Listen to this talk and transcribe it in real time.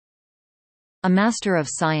A Master of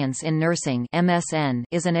Science in Nursing (MSN)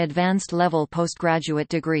 is an advanced-level postgraduate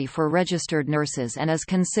degree for registered nurses and is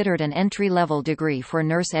considered an entry-level degree for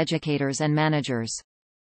nurse educators and managers.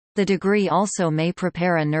 The degree also may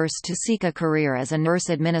prepare a nurse to seek a career as a nurse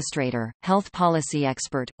administrator, health policy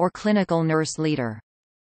expert, or clinical nurse leader.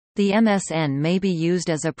 The MSN may be used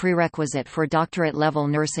as a prerequisite for doctorate-level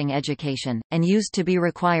nursing education, and used to be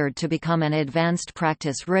required to become an advanced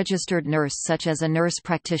practice registered nurse such as a nurse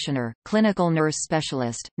practitioner, clinical nurse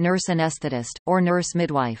specialist, nurse anesthetist, or nurse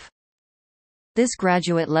midwife. This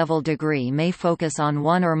graduate-level degree may focus on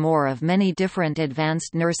one or more of many different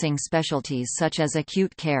advanced nursing specialties such as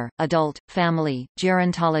acute care, adult, family,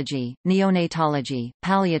 gerontology, neonatology,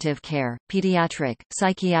 palliative care, pediatric,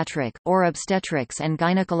 psychiatric, or obstetrics and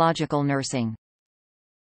gynecological nursing.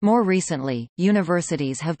 More recently,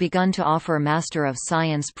 universities have begun to offer Master of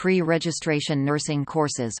Science pre-registration nursing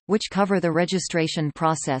courses, which cover the registration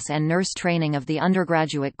process and nurse training of the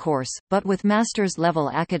undergraduate course, but with master's-level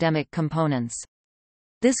academic components.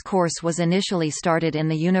 This course was initially started in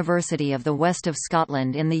the University of the West of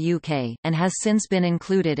Scotland in the UK, and has since been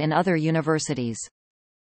included in other universities.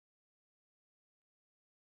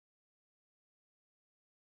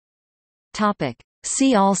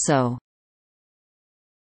 See also: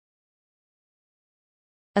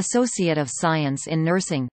 Associate of Science in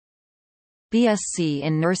Nursing, BSc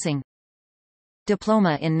in Nursing,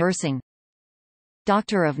 Diploma in Nursing,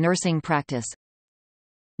 Doctor of Nursing Practice,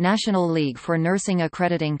 National League for Nursing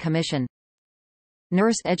Accrediting Commission,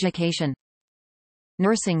 Nurse Education,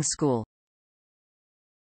 Nursing School.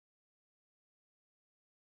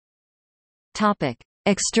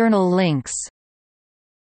 External links: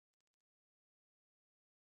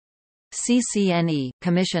 CCNE –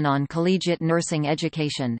 Commission on Collegiate Nursing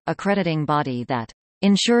Education, accrediting body that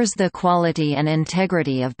ensures the quality and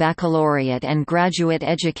integrity of baccalaureate and graduate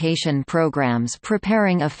education programs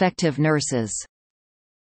preparing effective nurses.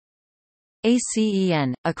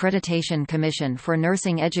 ACEN – Accreditation Commission for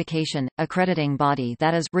Nursing Education, accrediting body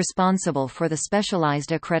that is responsible for the specialized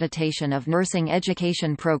accreditation of nursing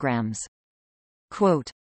education programs.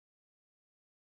 Quote,